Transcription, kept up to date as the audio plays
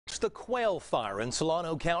The Quail fire in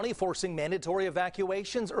Solano County forcing mandatory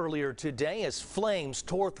evacuations earlier today as flames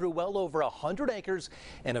tore through well over 100 acres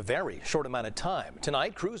in a very short amount of time.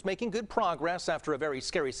 Tonight, crews making good progress after a very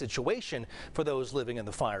scary situation for those living in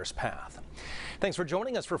the fire's path. Thanks for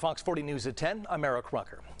joining us for Fox 40 News at 10. I'm Eric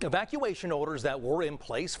Rucker. Evacuation orders that were in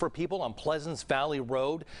place for people on Pleasance Valley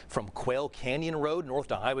Road from Quail Canyon Road north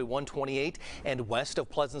to Highway 128 and west of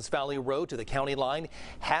Pleasance Valley Road to the county line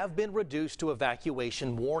have been reduced to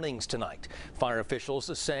evacuation warnings tonight. Fire officials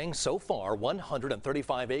are saying so far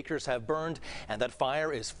 135 acres have burned and that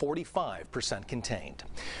fire is 45% contained.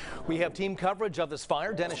 We have team coverage of this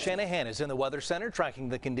fire. Dennis Shanahan is in the Weather Center tracking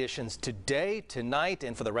the conditions today, tonight,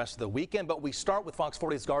 and for the rest of the weekend. But we start with Fox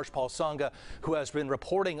 40's Gurajpal Sangha, who has been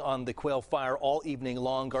reporting on the Quail fire all evening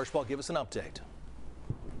long. Gurajpal, give us an update.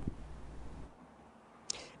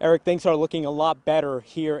 Eric, things are looking a lot better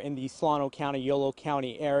here in the Solano County, Yolo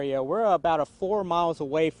County area. We're about 4 miles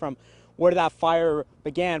away from where that fire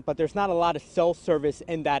began, but there's not a lot of cell service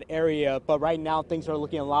in that area. But right now, things are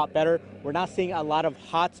looking a lot better. We're not seeing a lot of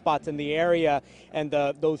hot spots in the area, and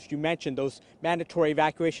those you mentioned, those mandatory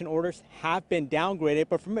evacuation orders have been downgraded.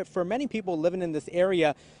 But for many people living in this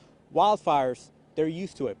area, wildfires, they're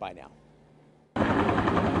used to it by now.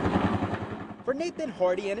 For Nathan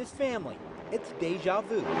Hardy and his family, it's deja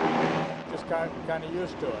vu. Just kind of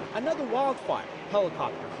used to it. Another wildfire.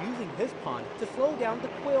 Helicopters using his pond to slow down the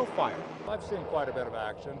Quail fire. I've seen quite a bit of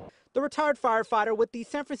action. The retired firefighter with the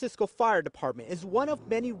San Francisco Fire Department is one of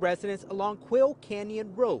many residents along Quail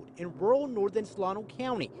Canyon Road in rural northern Solano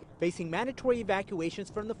County, facing mandatory evacuations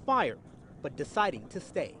from the fire, but deciding to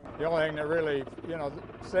stay. The only thing that really,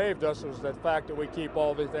 saved us was the fact that we keep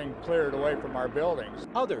everything cleared away from our buildings.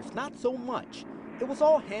 Others, not so much. It was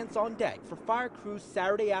all hands on deck for fire crews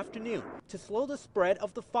Saturday afternoon to slow the spread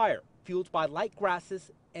of the fire, fueled by light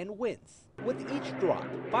grasses and winds. With each drop,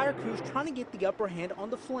 fire crews trying to get the upper hand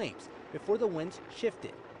on the flames before the winds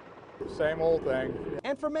shifted. Same old thing.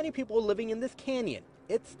 And for many people living in this canyon,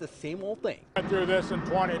 it's the same old thing. Went through this in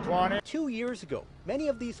 2020. 2 years ago, many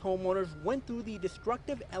of these homeowners went through the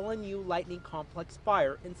destructive LNU Lightning Complex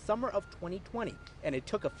fire in summer of 2020, and it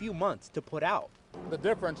took a few months to put out. The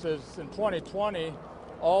difference is in 2020,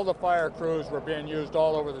 all the fire crews were being used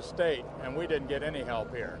all over the state, and we didn't get any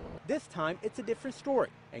help here. This time, it's a different story,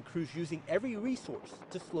 and crews using every resource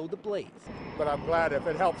to slow the blaze. But I'm glad if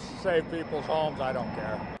it helps save people's homes, I don't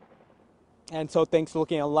care. And so things are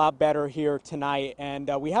looking a lot better here tonight,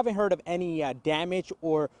 and we haven't heard of any damage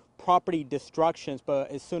or property destructions,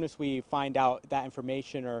 but as soon as we find out that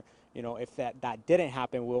information or if that didn't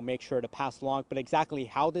happen, we'll make sure to pass along. But exactly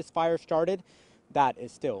how this fire started, that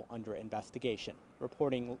is still under investigation.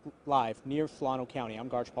 Reporting live near Solano County, I'm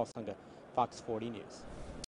Gurajpal Sangha, Fox 40 News.